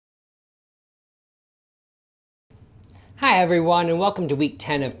Hi everyone, and welcome to week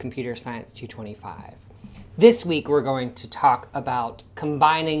 10 of Computer Science 225. This week we're going to talk about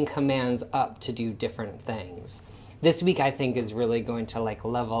combining commands up to do different things. This week I think is really going to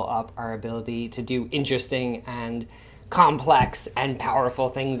level up our ability to do interesting and complex and powerful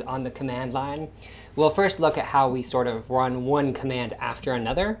things on the command line. We'll first look at how we sort of run one command after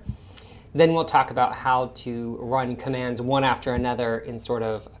another. Then we'll talk about how to run commands one after another in sort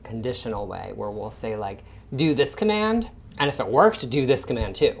of a conditional way, where we'll say do this command, and if it worked, do this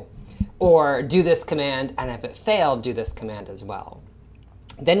command too. Or do this command, and if it failed, do this command as well.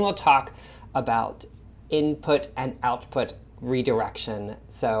 Then we'll talk about input and output redirection.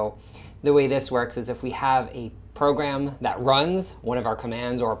 So the way this works is if we have a program that runs one of our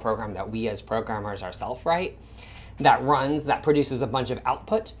commands, or a program that we as programmers ourselves write, that produces a bunch of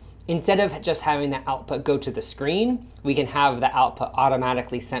output. Instead of just having the output go to the screen, we can have the output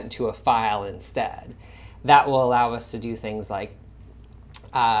automatically sent to a file instead. That will allow us to do things like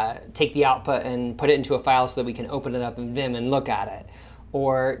take the output and put it into a file so that we can open it up in Vim and look at it.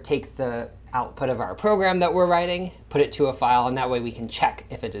 Or take the output of our program that we're writing, put it to a file, and that way we can check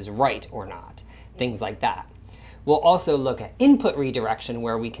if it is right or not. Things like that. We'll also look at input redirection,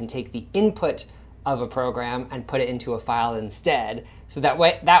 where we can take the input of a program and put it into a file instead. So that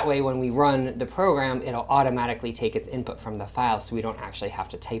way when we run the program, it'll automatically take its input from the file, so we don't actually have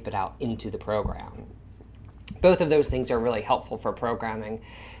to type it out into the program. Both of those things are really helpful for programming,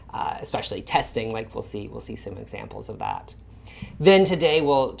 especially testing. We'll see some examples of that. Then today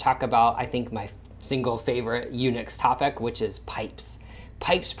we'll talk about, I think, my single favorite Unix topic, which is pipes.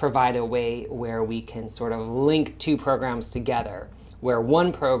 Pipes provide a way where we can sort of link two programs together, where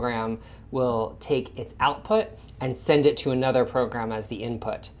one program will take its output and send it to another program as the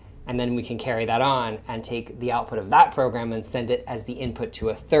input. And then we can carry that on and take the output of that program and send it as the input to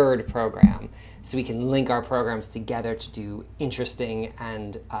a third program. So we can link our programs together to do interesting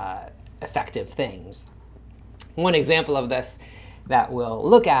and effective things. One example of this that we'll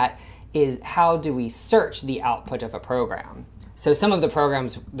look at is how do we search the output of a program. So some of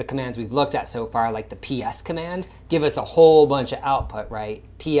the commands we've looked at so far, like the PS command, give us a whole bunch of output, right?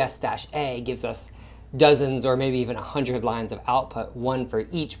 PS-A gives us dozens or maybe even 100 lines of output, one for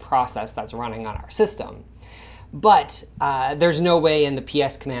each process that's running on our system. But there's no way in the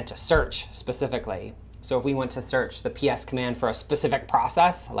PS command to search specifically. So if we want to search the PS command for a specific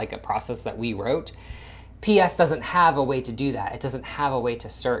process, like a process that we wrote, PS doesn't have a way to do that. It doesn't have a way to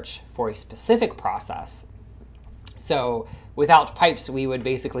search for a specific process. So without pipes, we would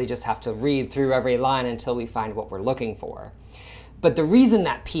basically just have to read through every line until we find what we're looking for. But the reason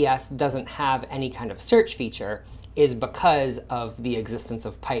that PS doesn't have any kind of search feature is because of the existence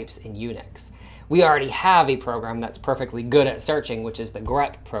of pipes in Unix. We already have a program that's perfectly good at searching, which is the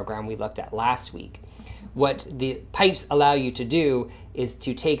grep program we looked at last week. What the pipes allow you to do is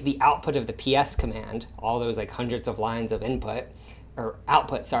to take the output of the PS command, all those hundreds of lines of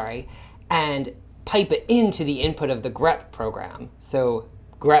output, and pipe it into the input of the grep program. So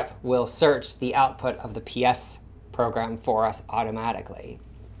grep will search the output of the PS program for us automatically.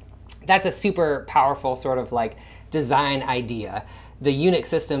 That's a super powerful sort of design idea. The Unix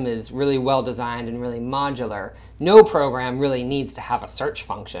system is really well designed and really modular. No program really needs to have a search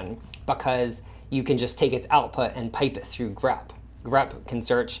function because you can just take its output and pipe it through grep. Grep can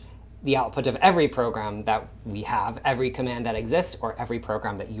search the output of every program that we have, every command that exists, or every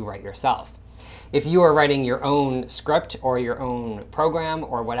program that you write yourself. If you are writing your own script or your own program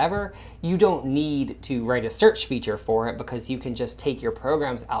or whatever, you don't need to write a search feature for it because you can just take your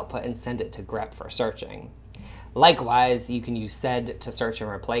program's output and send it to grep for searching. Likewise, you can use sed to search and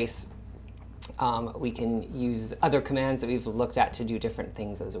replace. We can use other commands that we've looked at to do different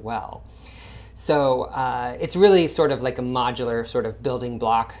things as well. So it's really sort of like a modular sort of building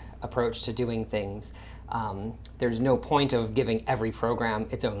block approach to doing things. There's no point of giving every program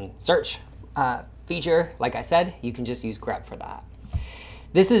its own search feature. Like I said, you can just use grep for that.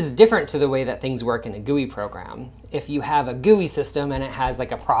 This is different to the way that things work in a GUI program. If you have a GUI system and it has a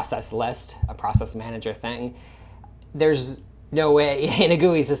process list, a process manager thing, there's no way in a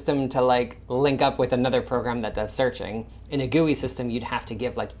GUI system to link up with another program that does searching. In a GUI system, you'd have to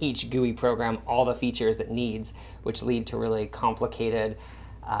give each GUI program all the features it needs, which lead to really complicated,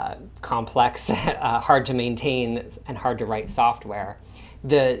 complex, hard to maintain, and hard to write software.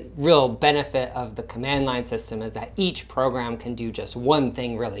 The real benefit of the command line system is that each program can do just one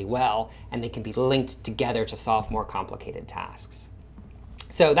thing really well, and they can be linked together to solve more complicated tasks.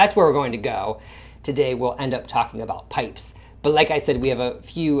 So that's where we're going to go. Today we'll end up talking about pipes. But like I said, we have a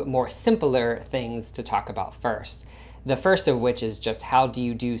few more simpler things to talk about first. The first of which is just how do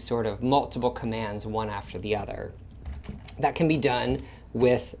you do sort of multiple commands one after the other. That can be done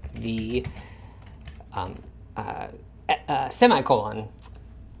with the semicolon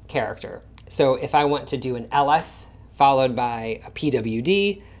character. So if I want to do an ls followed by a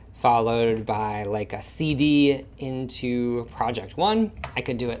pwd, followed by like a cd into project 1, I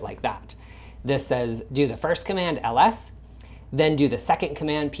could do it like that. This says do the first command ls, then do the second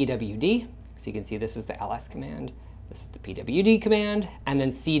command pwd. So you can see this is the ls command, this is the pwd command, and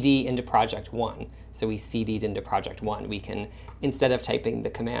then cd into project 1. So we cd'd into project 1. We can, instead of typing the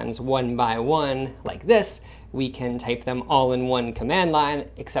commands one by one like this, we can type them all in one command line,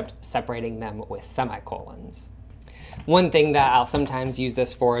 except separating them with semicolons. One thing that I'll sometimes use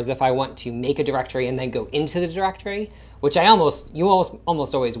this for is if I want to make a directory and then go into the directory, which you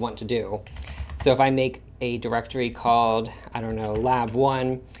almost always want to do. So if I make a directory called, I don't know,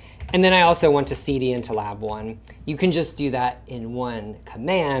 lab1, and then I also want to cd into lab1, you can just do that in one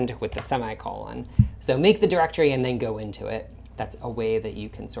command with the semicolon. So make the directory and then go into it. That's a way that you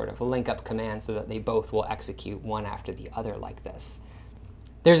can sort of link up commands so that they both will execute one after the other like this.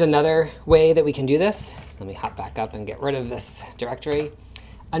 There's another way that we can do this. Let me hop back up and get rid of this directory.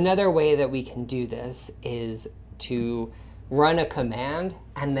 Another way that we can do this is to run a command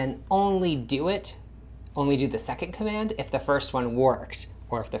and then only do the second command if the first one worked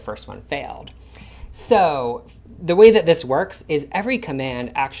or if the first one failed. So the way that this works is every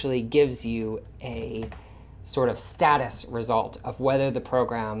command actually gives you a sort of status result of whether the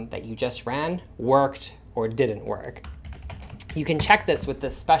program that you just ran worked or didn't work. You can check this with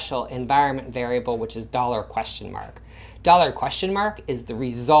this special environment variable, which is $?. $? is the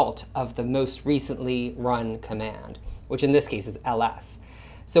result of the most recently run command, which in this case is ls.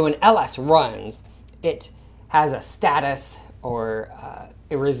 So when ls runs, it has a status or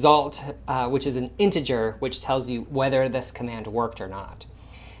a result, which is an integer, which tells you whether this command worked or not.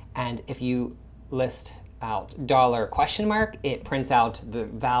 And if you list out $? It prints out the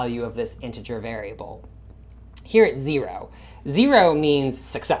value of this integer variable. Here it's 0. 0 means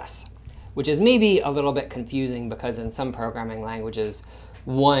success, which is maybe a little bit confusing because in some programming languages,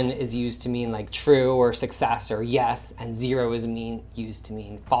 1 is used to mean like true or success or yes, and 0 is used to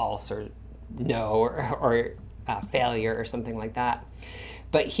mean false or no or failure or something like that.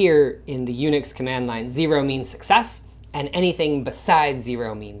 But here in the Unix command line, 0 means success, and anything besides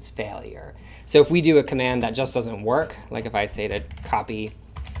 0 means failure. So if we do a command that just doesn't work, like if I say to copy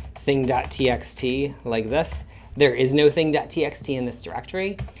thing.txt like this, there is no thing.txt in this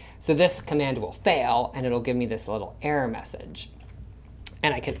directory. So this command will fail, and it'll give me this little error message.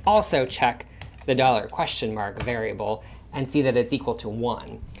 And I can also check the $? variable and see that it's equal to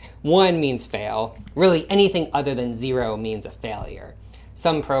 1. 1 means fail. Really, anything other than 0 means a failure.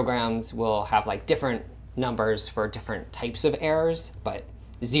 Some programs will have like different numbers for different types of errors, but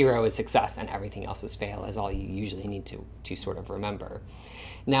 0 is success and everything else is fail is all you usually need to sort of remember.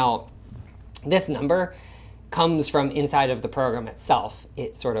 Now, this number comes from inside of the program itself.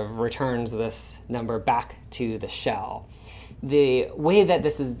 It sort of returns this number back to the shell. The way that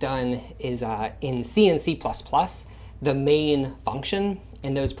this is done is in C and C++, the main function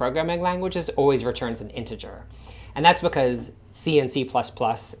in those programming languages always returns an integer. And that's because C and C++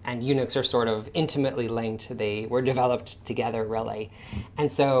 and Unix are sort of intimately linked. They were developed together, really. And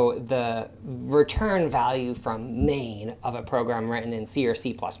so the return value from main of a program written in C or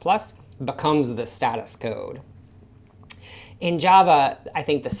C++ becomes the status code. In Java, I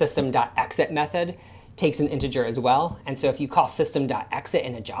think the system.exit method takes an integer as well. And so if you call system.exit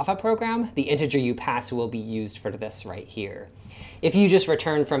in a Java program, the integer you pass will be used for this right here. If you just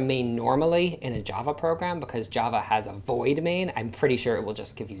return from main normally in a Java program, because Java has a void main, I'm pretty sure it will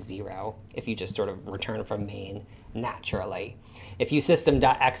just give you 0 if you just sort of return from main naturally. If you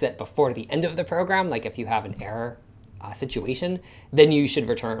system.exit before the end of the program, like if you have an error situation, then you should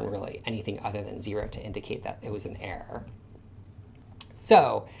return really anything other than 0 to indicate that it was an error.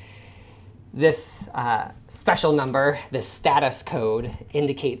 So this special number, this status code,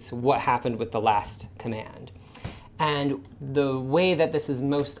 indicates what happened with the last command. And the way that this is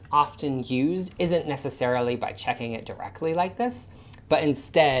most often used isn't necessarily by checking it directly like this, but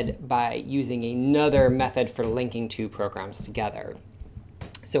instead by using another method for linking two programs together.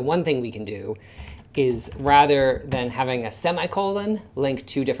 So one thing we can do is, rather than having a semicolon link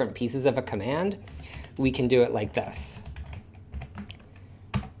two different pieces of a command, we can do it like this.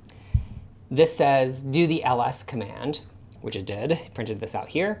 This says, do the ls command, which it did. It printed this out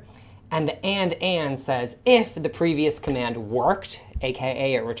here. And the and says, if the previous command worked,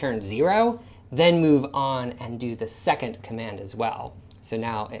 aka it returned 0, then move on and do the second command as well. So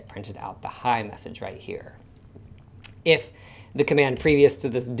now it printed out the hi message right here. If the command previous to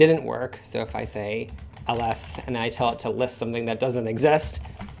this didn't work, so if I say ls, and then I tell it to list something that doesn't exist,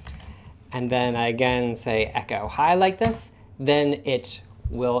 and then I again say echo hi like this, then it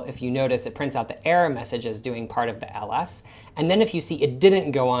will, if you notice, it prints out the error message as doing part of the ls. And then if you see it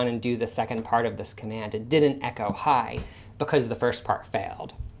didn't go on and do the second part of this command, it didn't echo hi because the first part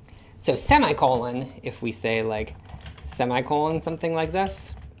failed. So semicolon, if we say like semicolon, something like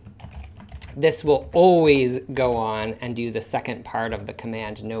this, this will always go on and do the second part of the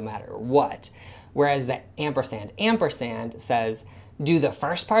command no matter what. Whereas the ampersand says, do the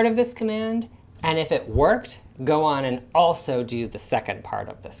first part of this command, and if it worked, go on and also do the second part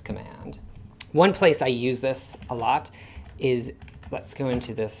of this command. One place I use this a lot is, let's go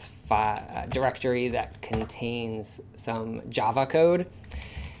into this directory that contains some Java code.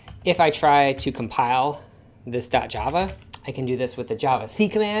 If I try to compile this .java, I can do this with the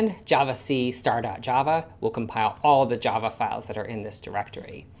javac command. Javac star.java will compile all the Java files that are in this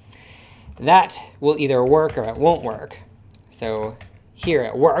directory. That will either work or it won't work. So here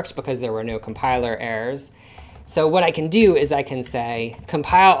it worked because there were no compiler errors. So what I can do is I can say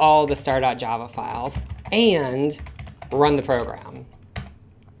compile all the star.java files and run the program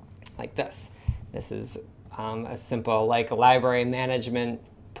like this. This is a simple like library management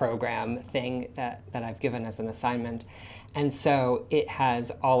program thing that I've given as an assignment. And so it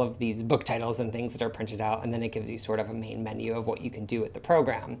has all of these book titles and things that are printed out, and then it gives you sort of a main menu of what you can do with the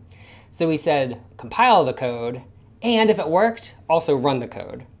program. So we said compile the code, and if it worked, also run the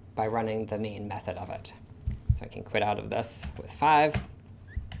code by running the main method of it. So I can quit out of this with 5.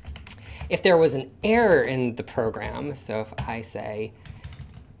 If there was an error in the program, so if I say,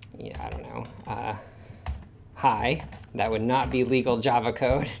 I don't know, hi, that would not be legal Java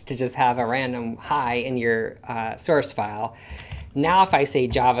code to just have a random hi in your source file. Now if I say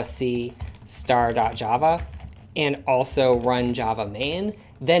javac star.java and also run Java main,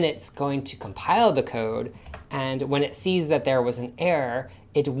 then it's going to compile the code, and when it sees that there was an error,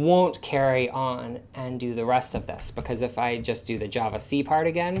 it won't carry on and do the rest of this, because if I just do the javac part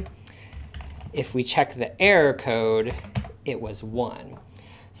again, if we check the error code, it was 1.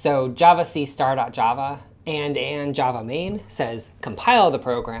 So javac star.java and Java main says compile the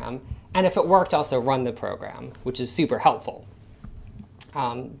program, and if it worked, also run the program, which is super helpful.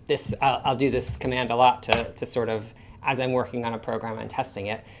 I'll do this command a lot to sort of, as I'm working on a program and testing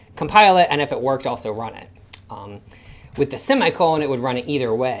it, compile it, and if it worked, also run it. With the semicolon, it would run it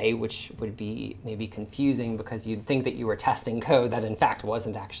either way, which would be maybe confusing because you'd think that you were testing code that in fact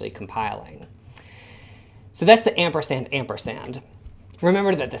wasn't actually compiling. So that's the ampersand.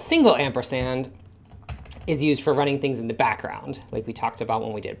 Remember that the single ampersand is used for running things in the background, like we talked about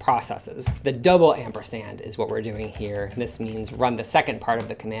when we did processes. The double ampersand is what we're doing here. This means run the second part of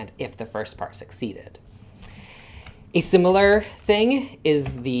the command if the first part succeeded. A similar thing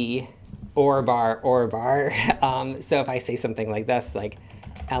is the or bar. So if I say something like this, like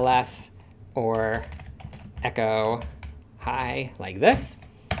ls or echo hi, like this,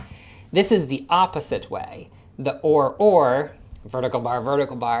 this is the opposite way. The or, vertical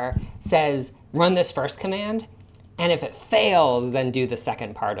bar, says run this first command, and if it fails, then do the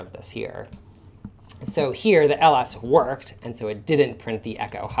second part of this here. So here the ls worked, and so it didn't print the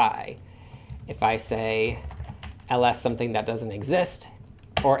echo hi. If I say ls something that doesn't exist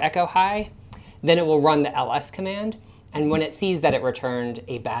or echo hi, then it will run the ls command, and when it sees that it returned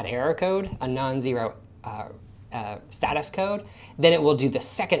a bad error code, a non-zero status code, then it will do the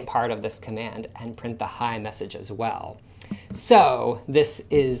second part of this command and print the hi message as well. So this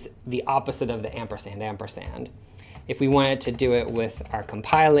is the opposite of the ampersand. If we wanted to do it with our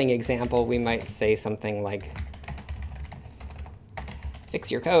compiling example, we might say something like fix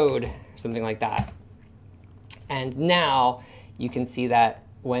your code, or something like that. And now you can see that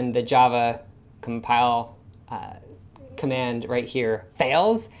when the Java compile command right here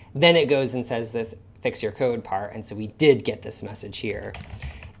fails, then it goes and says this fix your code part, and so we did get this message here.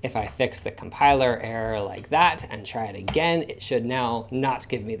 If I fix the compiler error like that and try it again, it should now not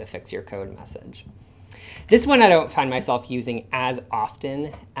give me the fix your code message. This one I don't find myself using as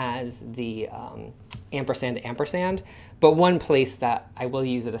often as the ampersand, but one place that I will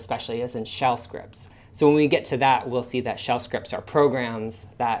use it especially is in shell scripts. So when we get to that, we'll see that shell scripts are programs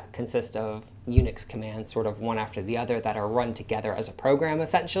that consist of Unix commands, sort of one after the other, that are run together as a program,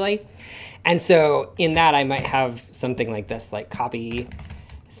 essentially. And so in that, I might have something like this, like copy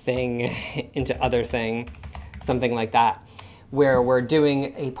thing into other thing, something like that, where we're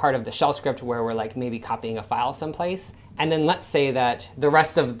doing a part of the shell script where we're like maybe copying a file someplace. And then let's say that the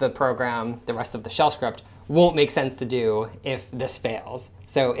rest of the program, the rest of the shell script, won't make sense to do if this fails.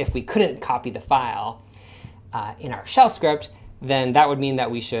 So if we couldn't copy the file in our shell script, then that would mean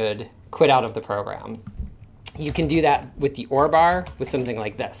that we should quit out of the program. You can do that with the OR bar with something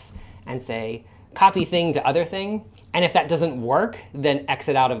like this and say copy thing to other thing. And if that doesn't work, then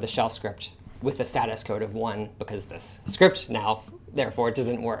exit out of the shell script with the status code of 1 because this script now, therefore,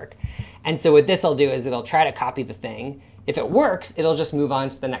 didn't work. And so what this will do is it'll try to copy the thing. If it works, it'll just move on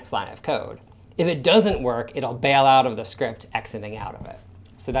to the next line of code. If it doesn't work, it'll bail out of the script, exiting out of it.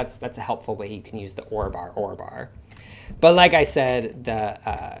 So that's a helpful way you can use the OR bar. But like I said,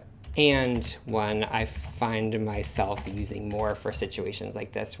 the and one I find myself using more for situations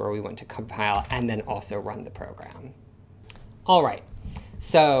like this where we want to compile and then also run the program. All right,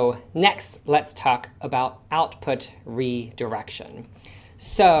 so next let's talk about output redirection.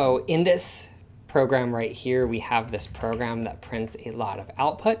 So in this program right here, we have this program that prints a lot of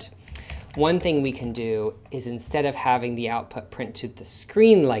output. One thing we can do is instead of having the output print to the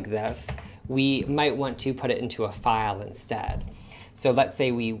screen like this, we might want to put it into a file instead. So let's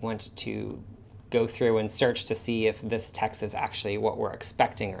say we want to go through and search to see if this text is actually what we're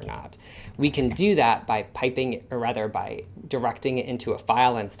expecting or not. We can do that by by directing it into a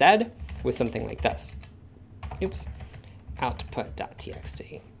file instead with something like this. Oops,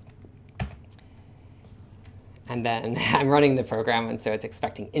 output.txt. And then I'm running the program, and so it's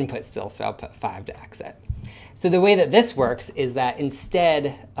expecting input still, so I'll put 5 to exit. So the way that this works is that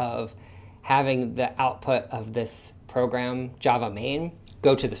instead of having the output of this program, Java main,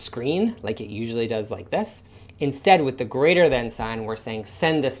 go to the screen like it usually does like this, instead with the greater than sign, we're saying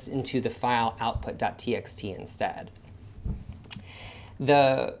send this into the file output.txt instead.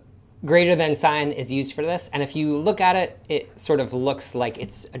 The greater than sign is used for this, and if you look at it, it sort of looks like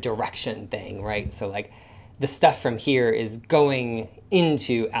it's a direction thing, right? So like the stuff from here is going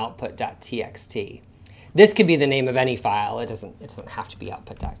into output.txt. This could be the name of any file. It doesn't have to be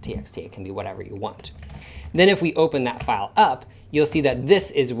output.txt. It can be whatever you want. Then if we open that file up, you'll see that this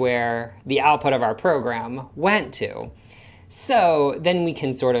is where the output of our program went to. So then we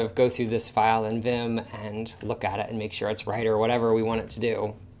can sort of go through this file in Vim and look at it and make sure it's right or whatever we want it to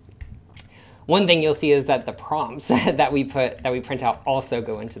do. One thing you'll see is that the prompts that we print out also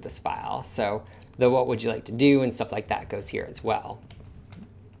go into this file. So the what would you like to do and stuff like that goes here as well.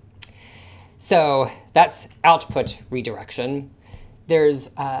 So that's output redirection.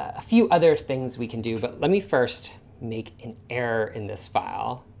 There's a few other things we can do, but let me first make an error in this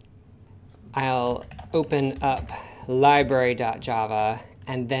file. I'll open up library.java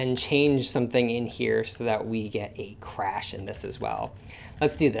and then change something in here so that we get a crash in this as well.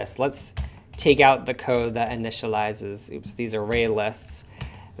 Let's do this. Let's take out the code that initializes, oops, these array lists.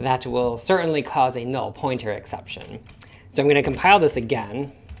 That will certainly cause a null pointer exception. So I'm going to compile this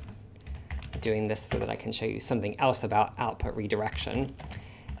again. I'm doing this so that I can show you something else about output redirection.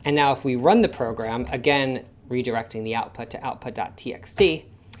 And now if we run the program, again, redirecting the output to output.txt,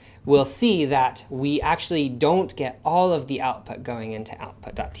 we'll see that we actually don't get all of the output going into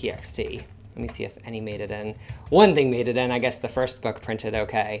output.txt. Let me see if any made it in. One thing made it in. I guess the first book printed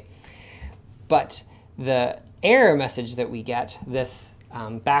OK. But the error message that we get, this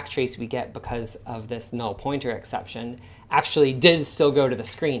backtrace we get because of this null pointer exception, actually did still go to the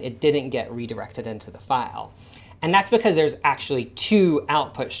screen. It didn't get redirected into the file. And that's because there's actually 2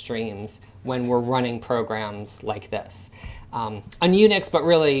 output streams when we're running programs like this. On Unix, but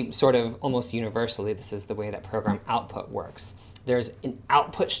really sort of almost universally, this is the way that program output works. There's an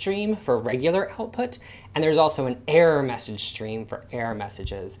output stream for regular output, and there's also an error message stream for error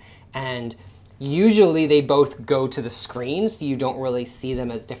messages. And usually they both go to the screen, so you don't really see them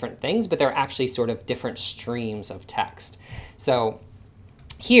as different things, but they're actually sort of different streams of text. So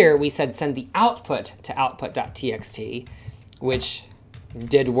here we said send the output to output.txt, which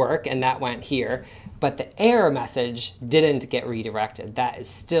did work, and that went here. But the error message didn't get redirected. That is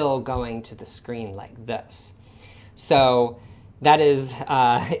still going to the screen like this. So that is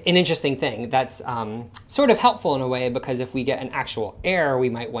an interesting thing. That's sort of helpful in a way, because if we get an actual error,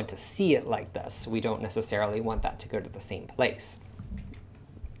 we might want to see it like this. We don't necessarily want that to go to the same place.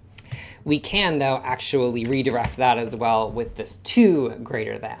 We can, though, actually redirect that as well with this to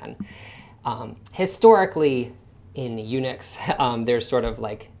greater than. Historically, in Unix, there's sort of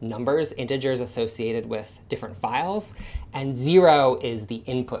like numbers, integers associated with different files, and 0 is the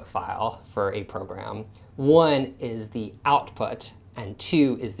input file for a program, 1 is the output, and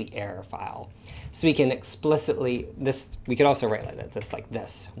 2 is the error file. So we can explicitly, we could also write this like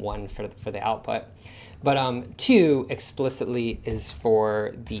this, 1 for the output, but 2 explicitly is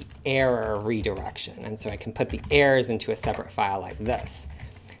for the error redirection, and so I can put the errors into a separate file like this.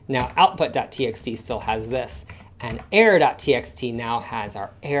 Now output.txt still has this, and error.txt now has our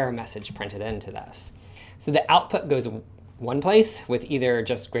error message printed into this. So the output goes one place with either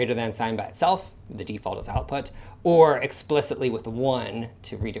just greater than sign by itself, the default is output, or explicitly with 1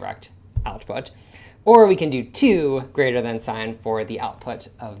 to redirect output. Or we can do 2 greater than sign for the output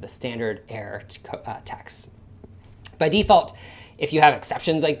of the standard error text. By default, if you have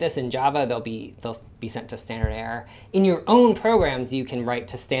exceptions like this in Java, they'll be sent to standard error. In your own programs, you can write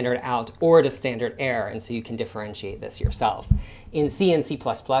to standard out or to standard error, and so you can differentiate this yourself. In C and C++,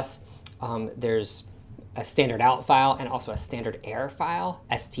 there's a standard out file and also a standard error file,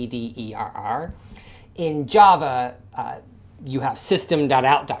 stderr. In Java, you have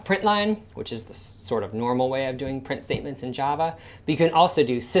system.out.println, which is the sort of normal way of doing print statements in Java. But you can also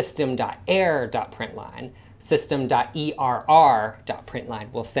do system.err.println.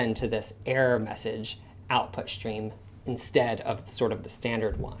 System.err.println will send to this error message output stream instead of sort of the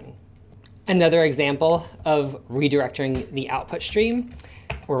standard one. Another example of redirecting the output stream,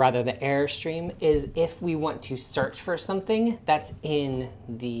 or rather the error stream, is if we want to search for something that's in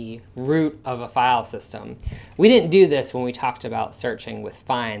the root of a file system. We didn't do this when we talked about searching with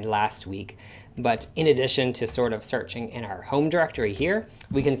find last week, but in addition to sort of searching in our home directory here,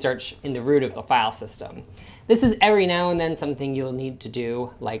 we can search in the root of the file system. This is every now and then something you'll need to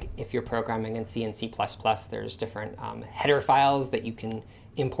do, like if you're programming in C and C++, there's different header files that you can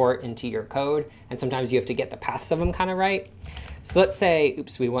import into your code, and sometimes you have to get the paths of them kind of right. So let's say,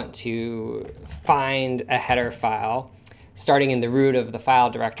 oops, we want to find a header file starting in the root of the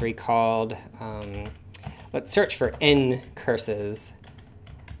file directory called, let's search for ncurses.h.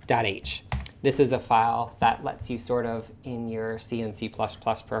 This is a file that lets you sort of, in your C and C++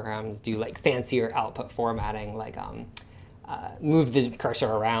 programs, do like fancier output formatting, like move the cursor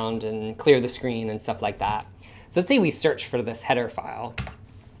around and clear the screen and stuff like that. So let's say we search for this header file.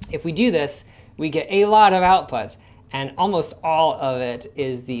 If we do this, we get a lot of output, and almost all of it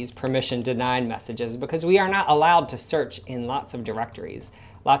is these permission denied messages because we are not allowed to search in lots of directories.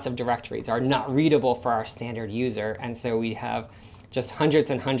 Lots of directories are not readable for our standard user, and so we have just hundreds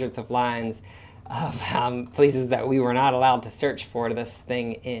and hundreds of lines of places that we were not allowed to search for this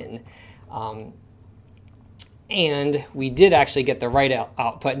thing in. And we did actually get the right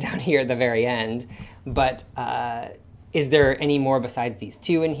output down here at the very end, but is there any more besides these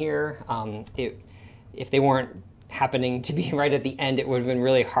 2 in here? If they weren't happening to be right at the end, it would have been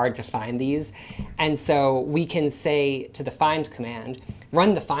really hard to find these. And so we can say to the find command,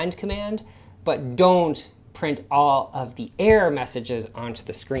 run the find command, but don't print all of the error messages onto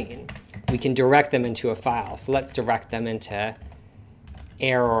the screen. We can direct them into a file. So let's direct them into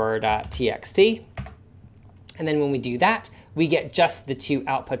error.txt. And then when we do that, we get just the 2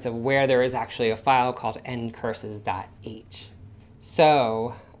 outputs of where there is actually a file called ncurses.h.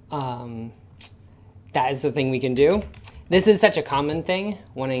 So that is the thing we can do. This is such a common thing,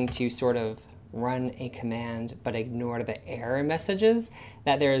 wanting to sort of run a command but ignore the error messages,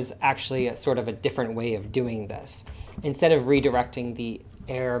 that there's actually a sort of a different way of doing this. Instead of redirecting the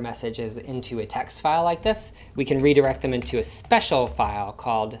error messages into a text file like this, we can redirect them into a special file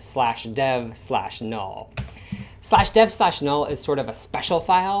called /dev/null. /dev/null is sort of a special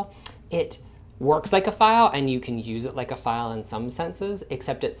file. It works like a file, and you can use it like a file in some senses,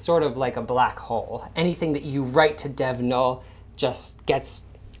 except it's sort of like a black hole. Anything that you write to dev null just gets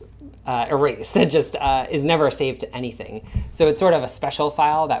erased. It just is never saved to anything. So it's sort of a special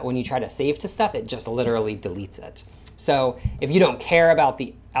file that when you try to save to stuff, it just literally deletes it. So if you don't care about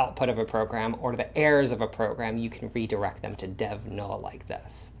the output of a program or the errors of a program, you can redirect them to dev null like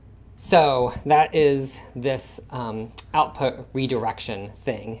this. So that is this output redirection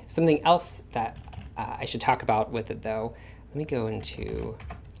thing. Something else that I should talk about with it, though, let me go into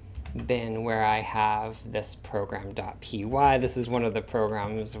bin where I have this program.py. This is one of the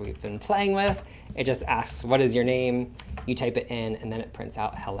programs we've been playing with. It just asks, what is your name? You type it in, and then it prints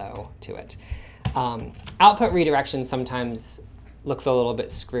out hello to it. Output redirection sometimes looks a little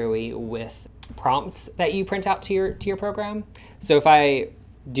bit screwy with prompts that you print out to your program. So if I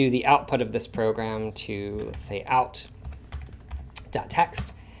do the output of this program to, let's say, out.text,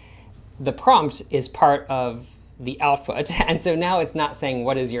 the prompt is part of the output. And so now it's not saying,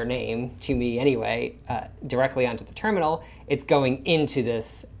 what is your name to me anyway, directly onto the terminal. It's going into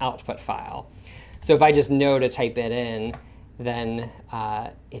this output file. So if I just know to type it in, then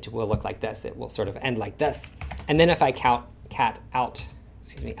it will look like this. It will sort of end like this. And then if I cat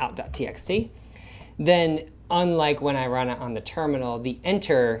out.txt, then unlike when I run it on the terminal, the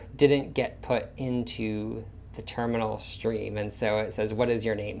enter didn't get put into the terminal stream. And so it says, what is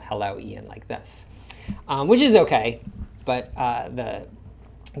your name? Hello, Ian, like this, which is OK. But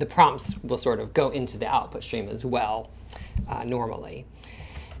the prompts will sort of go into the output stream as well normally.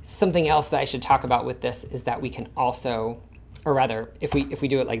 Something else that I should talk about with this is that we can also or rather, if we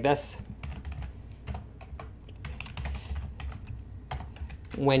do it like this,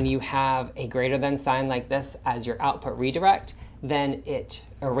 when you have a greater than sign like this as your output redirect, then it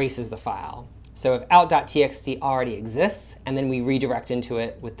erases the file. So if out.txt already exists, and then we redirect into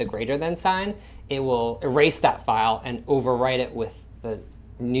it with the greater than sign, it will erase that file and overwrite it with the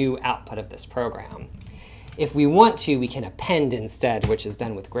new output of this program. If we want to, we can append instead, which is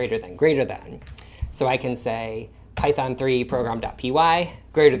done with greater than greater than. So I can say python3 program.py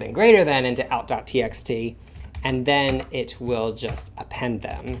greater than into out.txt, and then it will just append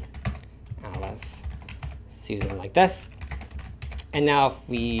them. Alice, Susan, like this. And now if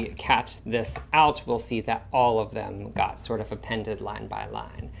we cat this out, we'll see that all of them got sort of appended line by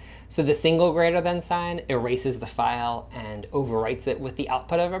line. So the single greater than sign erases the file and overwrites it with the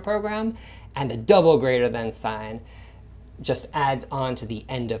output of a program, and the double greater than sign just adds on to the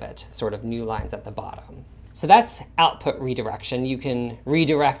end of it, sort of new lines at the bottom. So that's output redirection. You can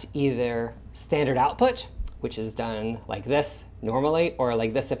redirect either standard output, which is done like this normally, or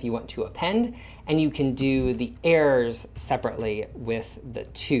like this if you want to append. And you can do the errors separately with the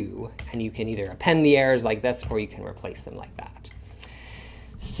two. And you can either append the errors like this, or you can replace them like that.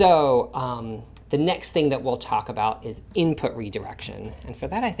 So the next thing that we'll talk about is input redirection. And for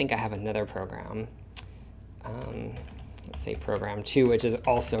that, I think I have another program. Let's say program 2, which is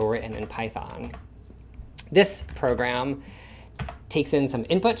also written in Python. This program takes in some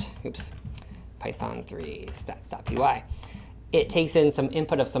input. Oops. Python3 stats.py. It takes in some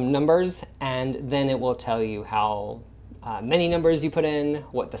input of some numbers, and then it will tell you how many numbers you put in,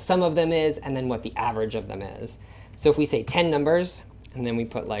 what the sum of them is, and then what the average of them is. So if we say 10 numbers, and then we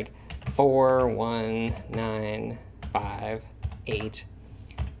put like 4, 1, 9, 5, 8,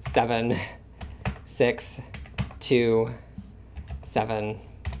 7, 6, 2, 7,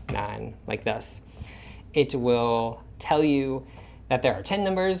 9, like this, it will tell you that there are 10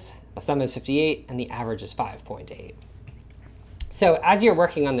 numbers, the sum is 58, and the average is 5.8. So as you're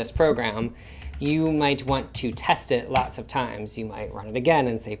working on this program, you might want to test it lots of times. You might run it again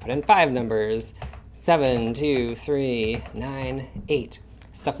and say, put in 5 numbers, 7, 2, 3, 9, 8,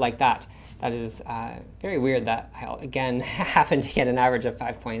 stuff like that. That is very weird that I'll, again, happen to get an average of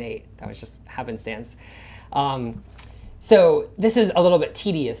 5.8. That was just happenstance. So this is a little bit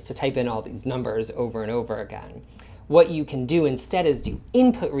tedious to type in all these numbers over and over again. What you can do instead is do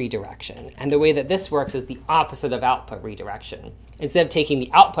input redirection. And the way that this works is the opposite of output redirection. Instead of taking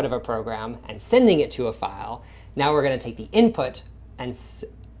the output of a program and sending it to a file, now we're going to take the input and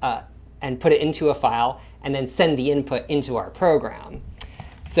put it into a file and then send the input into our program.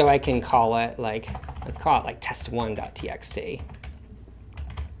 So I can call it like, let's call it like test1.txt.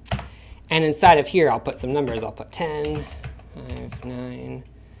 And inside of here, I'll put some numbers. I'll put 10, 5, 9,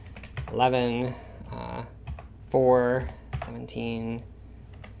 11, 4, 17,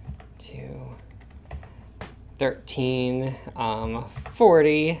 2, 13,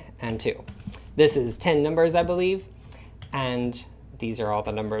 40, and 2. This is 10 numbers, I believe, and these are all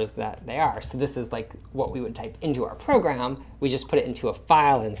the numbers that they are. So this is like what we would type into our program. We just put it into a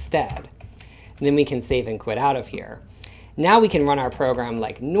file instead. And then we can save and quit out of here. Now we can run our program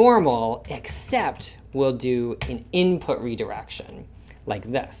like normal, except we'll do an input redirection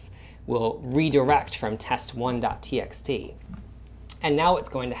like this. We'll redirect from test1.txt. And now what's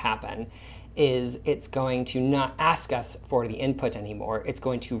going to happen is it's going to not ask us for the input anymore. It's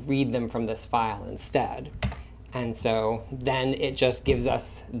going to read them from this file instead. And so then it just gives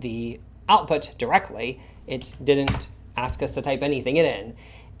us the output directly. It didn't ask us to type anything in.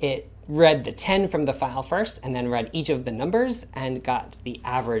 It read the 10 from the file first, and then read each of the numbers and got the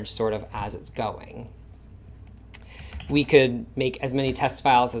average sort of as it's going. We could make as many test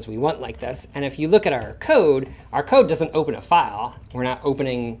files as we want like this. And if you look at our code doesn't open a file. We're not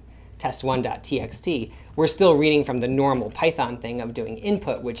opening test1.txt. We're still reading from the normal Python thing of doing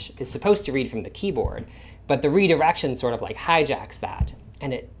input, which is supposed to read from the keyboard. But the redirection sort of like hijacks that.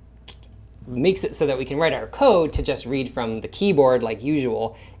 And it makes it so that we can write our code to just read from the keyboard like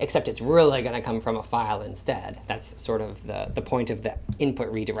usual, except it's really going to come from a file instead. That's sort of the point of the input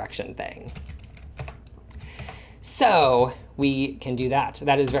redirection thing. So we can do that.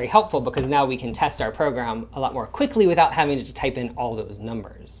 That is very helpful because now we can test our program a lot more quickly without having to type in all those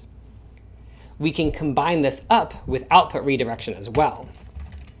numbers. We can combine this up with output redirection as well.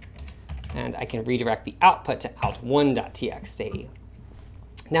 And I can redirect the output to out1.txt.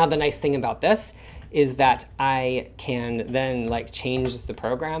 Now the nice thing about this is that I can then like change the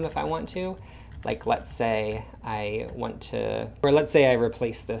program if I want to. Like let's say I want to, or let's say I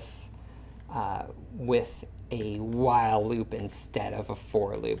replace this with a while loop instead of a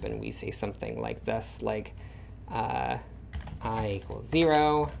for loop, and we say something like this, like I equals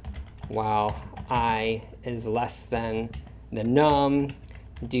 0, while I is less than the num,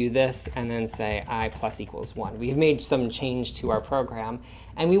 do this, and then say I plus equals 1. We've made some change to our program,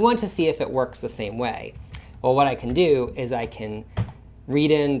 and we want to see if it works the same way. Well, what I can do is I can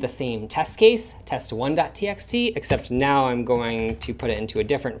read in the same test case, test1.txt, except now I'm going to put it into a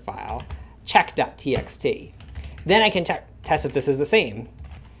different file, check.txt. Then I can test if this is the same.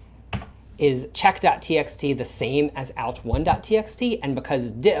 Is check.txt the same as out1.txt? And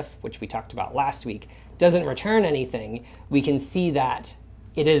because diff, which we talked about last week, doesn't return anything, we can see that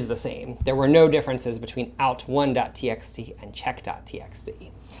it is the same. There were no differences between out1.txt and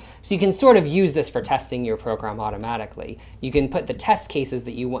check.txt. So you can sort of use this for testing your program automatically. You can put the test cases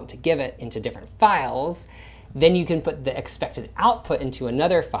that you want to give it into different files. Then you can put the expected output into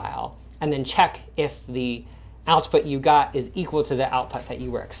another file, and then check if the output you got is equal to the output that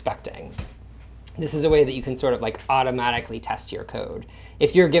you were expecting. This is a way that you can sort of like automatically test your code.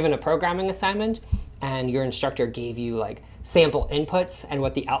 If you're given a programming assignment and your instructor gave you like sample inputs and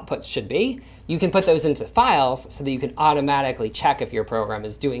what the outputs should be, you can put those into files so that you can automatically check if your program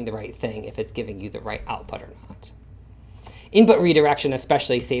is doing the right thing, if it's giving you the right output or not. Input redirection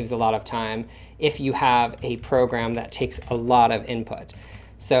especially saves a lot of time if you have a program that takes a lot of input.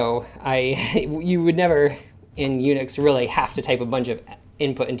 So you would never in Unix really have to type a bunch of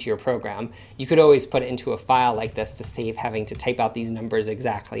input into your program. You could always put it into a file like this to save having to type out these numbers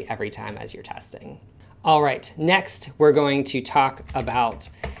exactly every time as you're testing. All right, next we're going to talk about,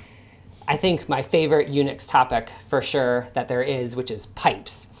 I think, my favorite Unix topic for sure that there is, which is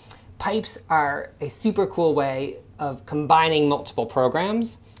pipes. Pipes are a super cool way of combining multiple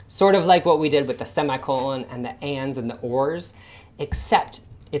programs, sort of like what we did with the semicolon and the ands and the ors, except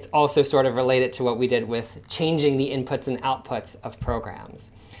it's also sort of related to what we did with changing the inputs and outputs of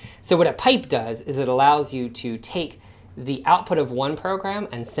programs. So what a pipe does is it allows you to take the output of one program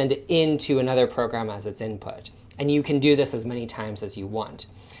and send it into another program as its input. And you can do this as many times as you want.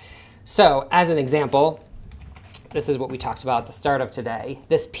 So as an example, this is what we talked about at the start of today.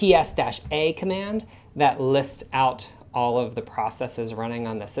 This ps-a command that lists out all of the processes running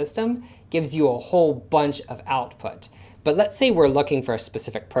on the system gives you a whole bunch of output. But let's say we're looking for a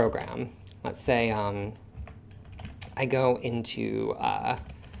specific program. Let's say I go into,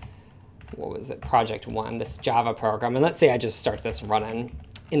 what was it, project 1, this Java program. And let's say I just start this running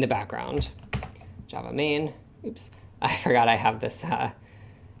in the background. Java main. Oops, I forgot I have this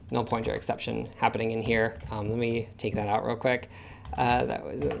null pointer exception happening in here. Let me take that out real quick. That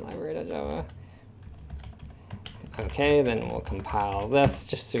was in library.java. OK, then we'll compile this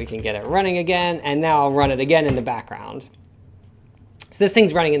just so we can get it running again. And now I'll run it again in the background. So this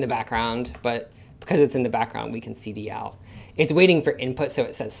thing's running in the background, but because it's in the background, we can cd out. It's waiting for input, so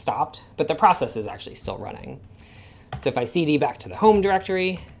it says stopped, but the process is actually still running. So if I cd back to the home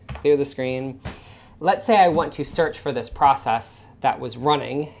directory, clear the screen, let's say I want to search for this process that was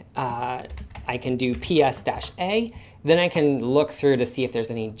running. I can do ps-a. Then I can look through to see if there's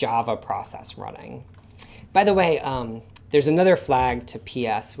any Java process running. By the way, there's another flag to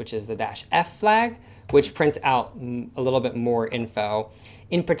ps, which is the -f flag, which prints out a little bit more info.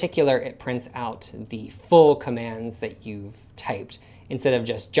 In particular, it prints out the full commands that you've typed. Instead of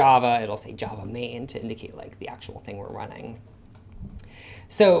just Java, it'll say Java main to indicate like the actual thing we're running.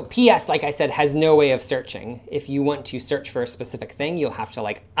 So PS, like I said, has no way of searching. If you want to search for a specific thing, you'll have to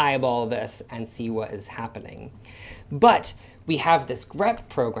like eyeball this and see what is happening. But we have this grep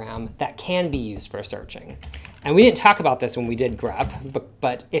program that can be used for searching. And we didn't talk about this when we did grep,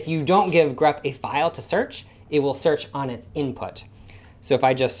 but if you don't give grep a file to search, it will search on its input. So if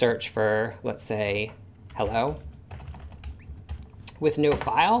I just search for, let's say, hello, with no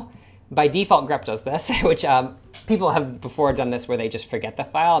file, by default grep does this, which people have before done this where they just forget the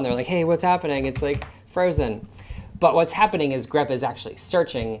file and they're like, hey, what's happening? It's like frozen. But what's happening is grep is actually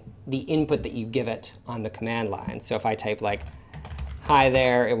searching the input that you give it on the command line. So if I type like, hi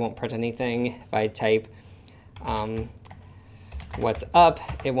there, it won't print anything. If I type what's up,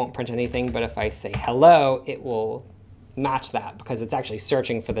 it won't print anything. But if I say hello, it will match that because it's actually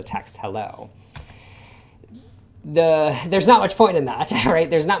searching for the text hello. There's not much point in that, right?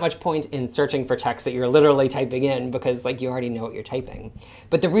 There's not much point in searching for text that you're literally typing in because like you already know what you're typing.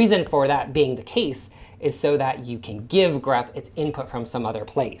 But the reason for that being the case is so that you can give grep its input from some other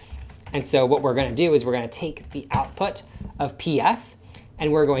place. And so what we're going to do is we're going to take the output of PS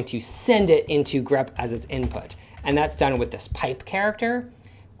and we're going to send it into grep as its input. And that's done with this pipe character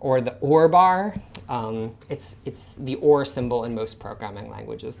or the or bar. It's the or symbol in most programming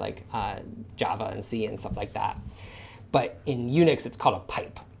languages like Java and C and stuff like that. But in Unix, it's called a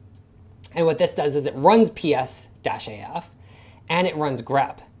pipe. And what this does is it runs ps-af, and it runs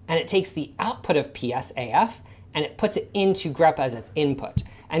grep. And it takes the output of PSAF and it puts it into grep as its input.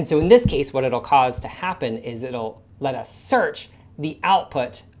 And so in this case, what it'll cause to happen is it'll let us search the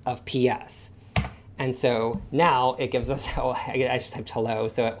output of PS. And so now it gives us, oh, I just typed hello,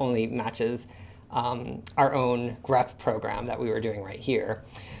 so it only matches our own grep program that we were doing right here.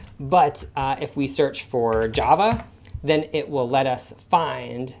 But if we search for Java, then it will let us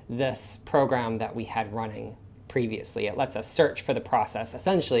find this program that we had running previously. It lets us search for the process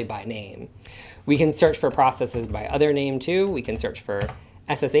essentially by name. We can search for processes by other name too. We can search for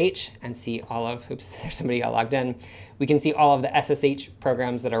SSH and see all of, oops, there's somebody got logged in. We can see all of the SSH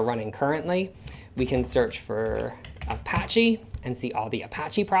programs that are running currently. We can search for Apache and see all the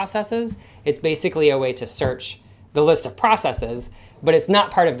Apache processes. It's basically a way to search the list of processes, but it's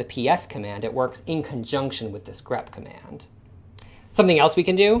not part of the PS command. It works in conjunction with this grep command. Something else we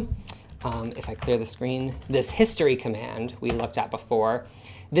can do, if I clear the screen, this history command we looked at before,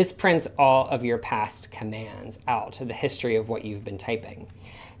 this prints all of your past commands out, the history of what you've been typing.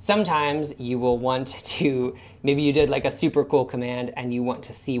 Sometimes you will want to, maybe you did like a super cool command and you want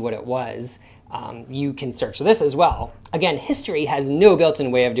to see what it was. You can search this as well. Again, history has no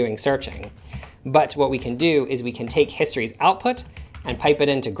built-in way of doing searching. But what we can do is we can take history's output and pipe it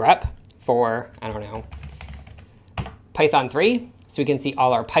into grep for, I don't know, Python 3, so we can see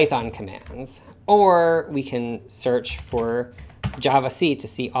all our Python commands. Or we can search for Java-C to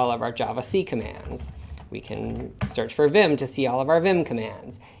see all of our Java-C commands. We can search for Vim to see all of our Vim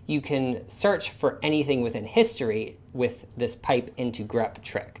commands. You can search for anything within history with this pipe into grep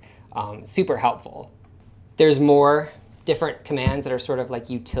trick. Super helpful. There's more different commands that are sort of like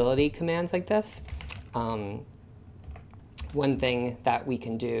utility commands like this. One thing that we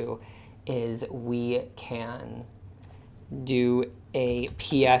can do is we can do a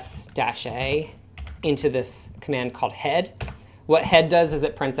ps-a into this command called head. What head does is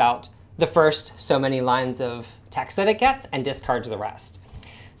it prints out the first so many lines of text that it gets and discards the rest.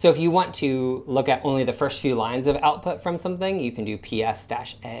 So if you want to look at only the first few lines of output from something, you can do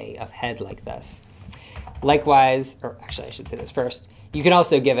ps-a of head like this. Likewise, or actually I should say this first, you can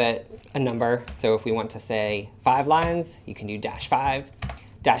also give it a number. So if we want to say 5 lines, you can do -5.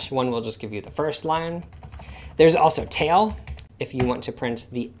 -1 will just give you the first line. There's also tail. If you want to print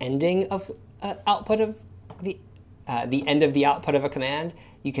the ending of output of the end of the output of a command,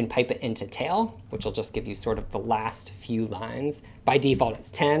 you can pipe it into tail, which will just give you sort of the last few lines. By default,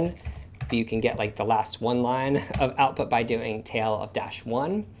 it's 10, but you can get like the last 1 line of output by doing tail of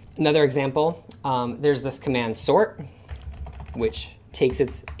 -1. Another example, there's this command sort, which takes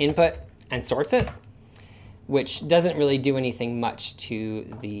its input and sorts it, which doesn't really do anything much to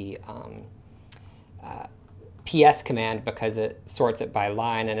the PS command because it sorts it by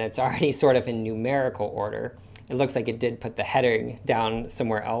line and it's already sort of in numerical order. It looks like it did put the heading down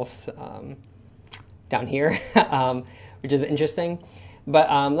somewhere else, down here, which is interesting. But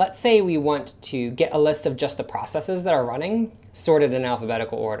let's say we want to get a list of just the processes that are running sorted in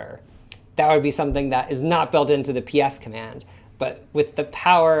alphabetical order. That would be something that is not built into the PS command, but with the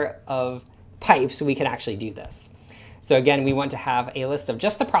power of pipes, we can actually do this. So again, we want to have a list of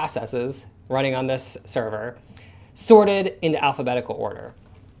just the processes running on this server sorted into alphabetical order.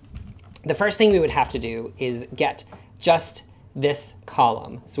 The first thing we would have to do is get just this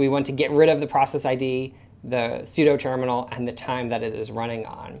column. So we want to get rid of the process ID, the pseudo terminal, and the time that it is running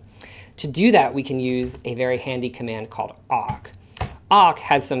on. To do that, we can use a very handy command called awk. Awk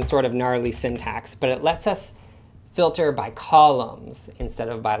has some sort of gnarly syntax, but it lets us filter by columns instead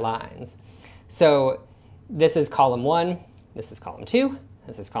of by lines. So this is column 1, this is column 2,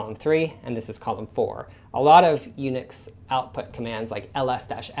 this is column 3, and this is column 4. A lot of Unix output commands like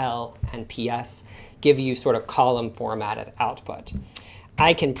ls-l and ps give you sort of column formatted output.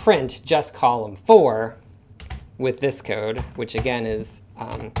 I can print just column 4 with this code, which again is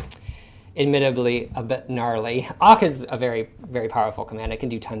admittedly a bit gnarly. Awk is a very, very powerful command. It can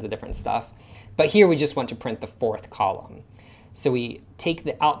do tons of different stuff. But here we just want to print the 4th column. So we take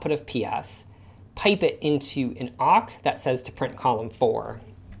the output of PS, pipe it into an awk that says to print column 4.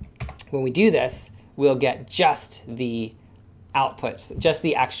 When we do this, we'll get just the outputs, just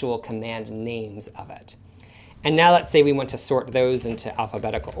the actual command names of it. And now let's say we want to sort those into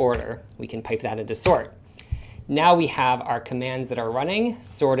alphabetical order. We can pipe that into sort. Now we have our commands that are running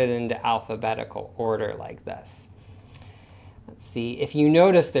sorted into alphabetical order like this. Let's see, if you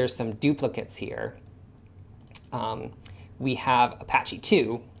notice there's some duplicates here. We have Apache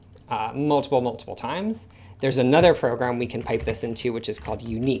 2 multiple times. There's another program we can pipe this into, which is called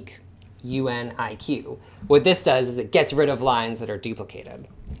unique, UNIQ. What this does is it gets rid of lines that are duplicated.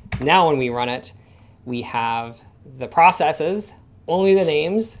 Now when we run it, we have the processes, only the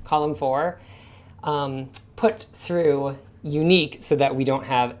names, column 4, put through unique so that we don't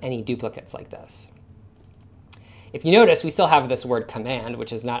have any duplicates like this. If you notice, we still have this word command,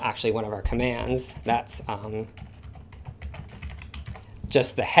 which is not actually one of our commands. That's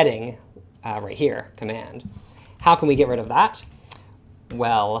just the heading right here, command. How can we get rid of that?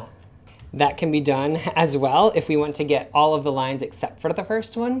 Well, that can be done as well. If we want to get all of the lines except for the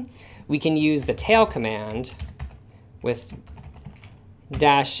first one, we can use the tail command with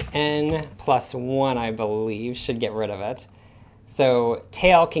 -n plus 1, I believe, should get rid of it. So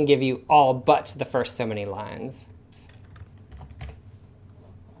tail can give you all but the first so many lines. Oops.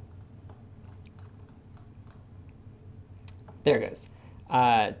 There it goes.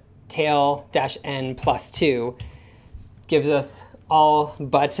 Tail -n plus 2 gives us all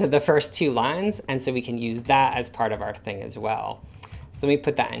but the first 2 lines, and so we can use that as part of our thing as well. So let me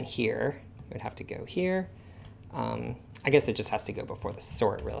put that in here. It would have to go here. I guess it just has to go before the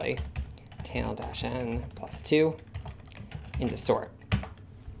sort, really. Tail -n plus 2 into sort.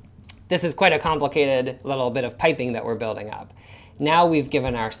 This is quite a complicated little bit of piping that we're building up. Now we've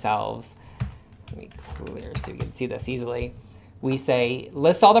given ourselves, let me clear so you can see this easily. We say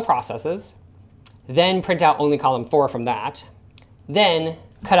list all the processes, then print out only column 4 from that, then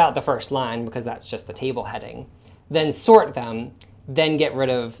cut out the first line because that's just the table heading, then sort them, then get rid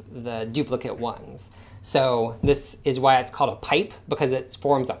of the duplicate ones. So this is why it's called a pipe, because it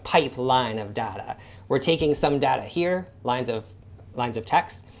forms a pipeline of data. We're taking some data here, lines of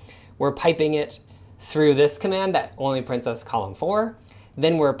text. We're piping it through this command that only prints us column 4.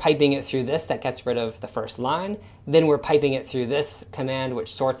 Then we're piping it through this that gets rid of the first line. Then we're piping it through this command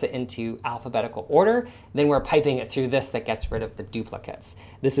which sorts it into alphabetical order. Then we're piping it through this that gets rid of the duplicates.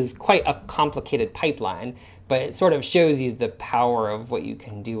 This is quite a complicated pipeline, but it sort of shows you the power of what you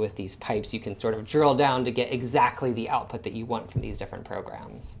can do with these pipes. You can sort of drill down to get exactly the output that you want from these different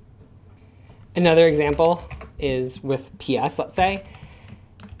programs. Another example is with PS, let's say,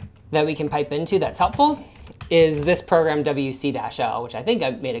 that we can pipe into that's helpful is this program WC-L, which I think I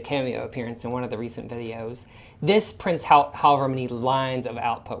made a cameo appearance in one of the recent videos. This prints however many lines of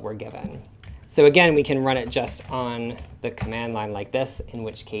output we're given. So again, we can run it just on the command line like this, in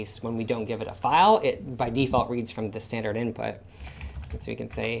which case when we don't give it a file, it by default reads from the standard input. And so we can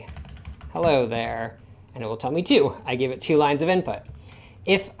say, hello there, and it will tell me 2. I gave it 2 lines of input.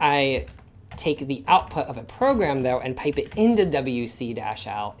 If I take the output of a program, though, and pipe it into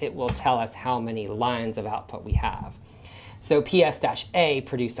WC-L, it will tell us how many lines of output we have. So PS-A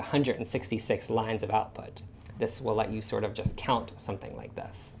produced 166 lines of output. This will let you sort of just count something like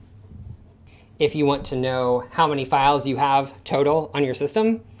this. If you want to know how many files you have total on your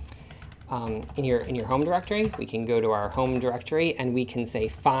system, in your home directory, we can go to our home directory and we can say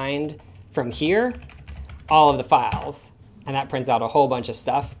find from here all of the files. And that prints out a whole bunch of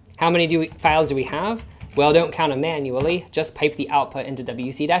stuff. How many files do we have? Well, don't count them manually, just pipe the output into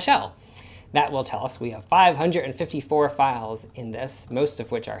WC-L. That will tell us we have 554 files in this, most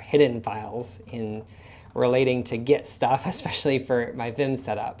of which are hidden files in relating to Git stuff, especially for my Vim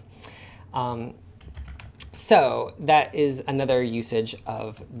setup. So that is another usage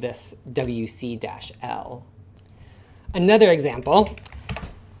of this WC-L. Another example,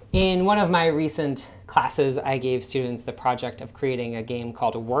 in one of my recent classes, I gave students the project of creating a game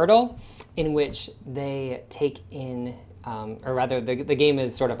called Wordle, in which they take in, or rather the game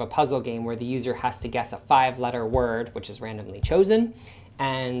is sort of a puzzle game where the user has to guess a 5-letter word, which is randomly chosen,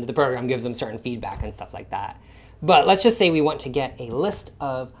 and the program gives them certain feedback and stuff like that. But let's just say we want to get a list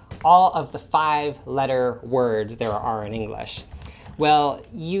of all of the 5-letter words there are in English. Well,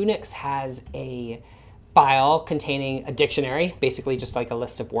 Unix has a file containing a dictionary, basically just like a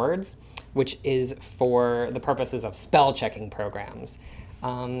list of words, which is for the purposes of spell checking programs.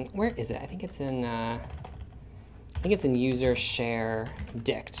 Where is it? I think it's in user share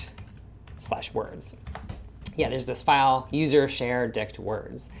dict /words. Yeah, there's this file, user share dict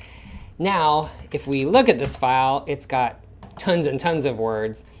words. Now, if we look at this file, it's got tons and tons of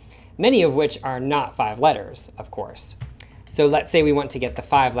words, many of which are not 5 letters, of course. So let's say we want to get the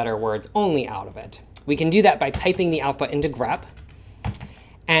 5-letter words only out of it. We can do that by piping the output into grep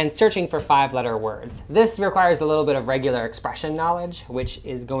and searching for 5-letter words. This requires a little bit of regular expression knowledge, which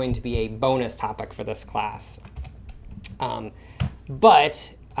is going to be a bonus topic for this class.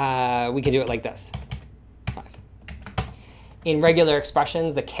 But we can do it like this. 5. In regular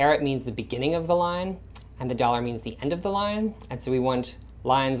expressions, the caret means the beginning of the line, and the dollar means the end of the line. And so we want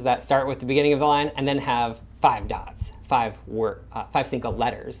lines that start with the beginning of the line and then have 5 dots, 5 single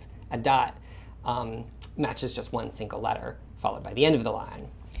letters. A dot matches just one single letter, followed by the end of the line.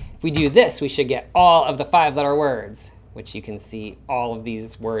 If we do this, we should get all of the 5-letter words, which you can see all of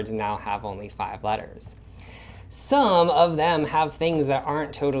these words now have only 5 letters. Some of them have things that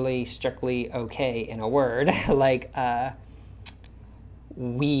aren't totally strictly okay in a word, like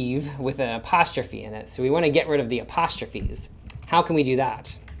weave with an apostrophe in it. So we want to get rid of the apostrophes. How can we do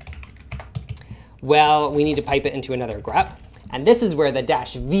that? Well, we need to pipe it into another grep. And this is where the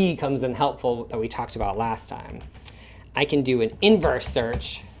 -v comes in helpful that we talked about last time. I can do an inverse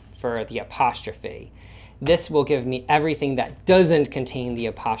search for the apostrophe. This will give me everything that doesn't contain the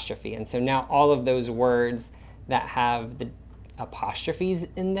apostrophe. And so now all of those words that have the apostrophes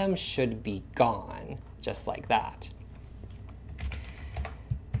in them should be gone, just like that.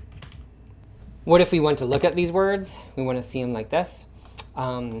 What if we want to look at these words? We want to see them like this.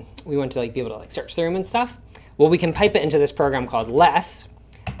 We want to be able to search through them and stuff. Well, we can pipe it into this program called Less.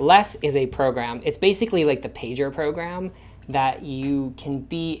 Less is a program. It's basically like the pager program that you can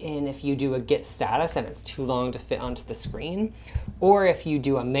be in if you do a get status and it's too long to fit onto the screen. Or if you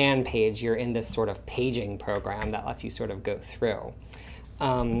do a man page, you're in this sort of paging program that lets you sort of go through.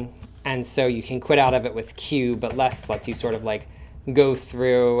 And so you can quit out of it with Q, but Less lets you sort of go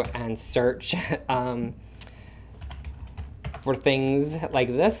through and search for things like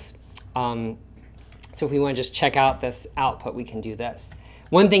this. So if we want to just check out this output, we can do this.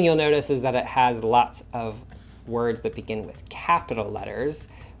 One thing you'll notice is that it has lots of words that begin with capital letters.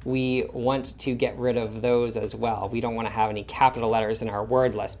 We want to get rid of those as well. We don't want to have any capital letters in our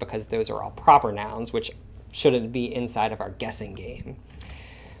word list because those are all proper nouns, which shouldn't be inside of our guessing game.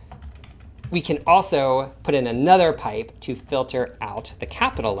 We can also put in another pipe to filter out the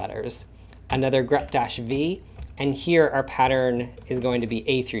capital letters, another grep-v, and here our pattern is going to be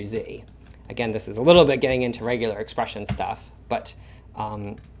A through Z. Again, this is a little bit getting into regular expression stuff, but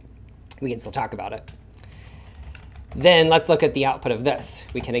we can still talk about it. Then let's look at the output of this.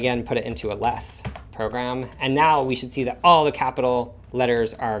 We can again put it into a Less program, and now we should see that all the capital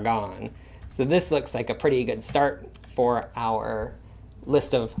letters are gone. So this looks like a pretty good start for our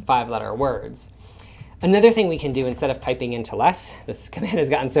list of 5-letter words. Another thing we can do instead of piping into Less, this command has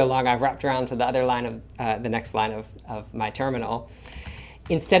gotten so long I've wrapped around to the other line of the next line of my terminal.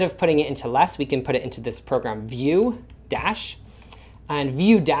 Instead of putting it into Less, we can put it into this program view dash. And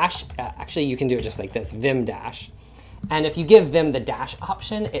view dash, actually you can do it just like this, vim dash. And if you give vim the dash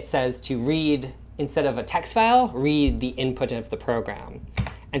option, it says to read, instead of a text file, read the input of the program.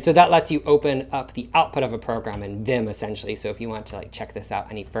 And so that lets you open up the output of a program in Vim, essentially. So if you want to check this out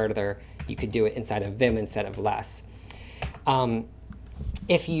any further, you could do it inside of Vim instead of Less.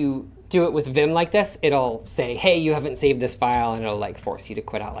 If you do it with Vim like this, it'll say, hey, you haven't saved this file, and it'll force you to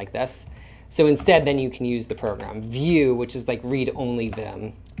quit out like this. So instead, then you can use the program View, which is read-only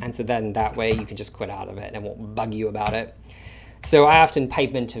Vim. And so then that way you can just quit out of it and it won't bug you about it. So I often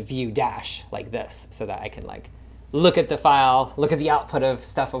pipe into view dash like this so that I can look at the file, look at the output of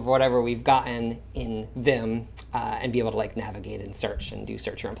stuff of whatever we've gotten in Vim, and be able to navigate and search and do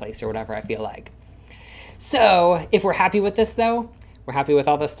search or replace or whatever I feel like. So if we're happy with this though, we're happy with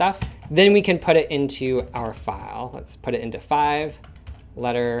all this stuff, then we can put it into our file. Let's put it into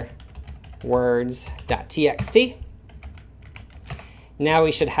 5-letter words.txt. Now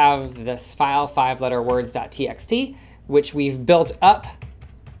we should have this file, 5-letter words.txt, which we've built up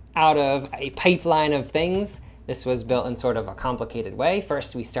out of a pipeline of things. This was built in sort of a complicated way.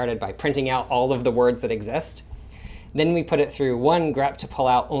 First, we started by printing out all of the words that exist. Then we put it through one grep to pull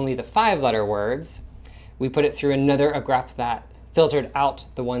out only the 5-letter words. We put it through another grep that filtered out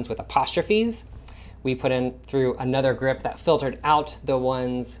the ones with apostrophes. We put in through another grep that filtered out the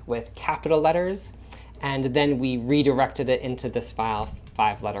ones with capital letters. And then we redirected it into this file,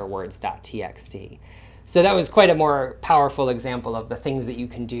 5-letter words.txt. So that was quite a more powerful example of the things that you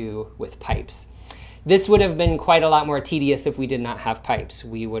can do with pipes. This would have been quite a lot more tedious if we did not have pipes.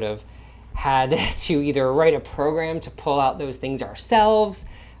 We would have had to either write a program to pull out those things ourselves,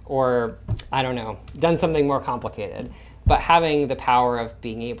 or, I don't know, done something more complicated. But having the power of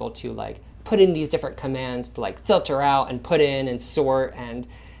being able to put in these different commands to filter out and put in and sort and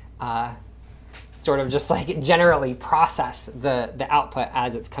sort of just generally process the output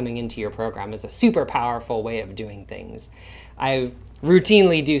as it's coming into your program is a super powerful way of doing things. I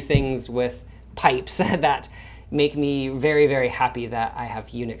routinely do things with pipes that make me very, very happy that I have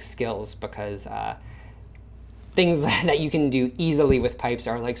Unix skills, because things that you can do easily with pipes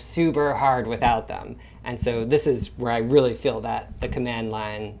are super hard without them. And so this is where I really feel that the command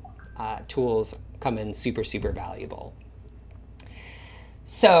line tools come in super, super valuable.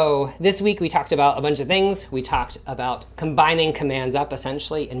 So this week we talked about a bunch of things. We talked about combining commands up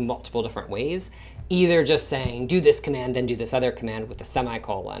essentially in multiple different ways. either just saying do this command, then do this other command with a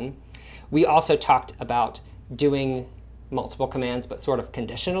semicolon. We also talked about doing multiple commands, but sort of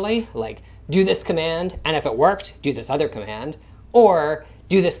conditionally, like do this command, and if it worked, do this other command, or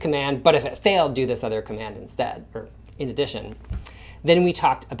do this command, but if it failed, do this other command instead, or in addition. Then we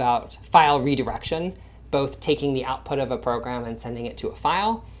talked about file redirection, both taking the output of a program and sending it to a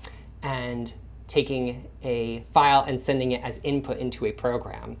file, and taking a file and sending it as input into a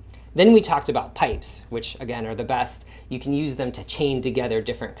program. Then we talked about pipes, which again are the best. You can use them to chain together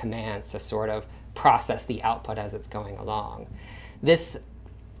different commands to sort of process the output as it's going along. This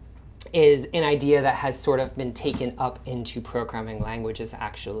is an idea that has sort of been taken up into programming languages,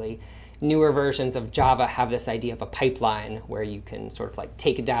 actually. Newer versions of Java have this idea of a pipeline where you can sort of like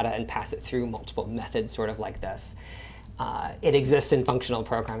take data and pass it through multiple methods, sort of like this. It exists in functional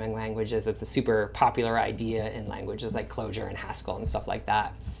programming languages. It's a super popular idea in languages like Clojure and Haskell and stuff like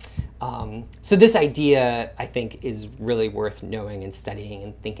that. So this idea, I think, is really worth knowing and studying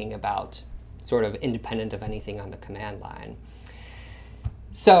and thinking about, sort of independent of anything on the command line.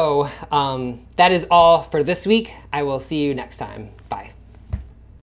 So that is all for this week. I will see you next time. Bye.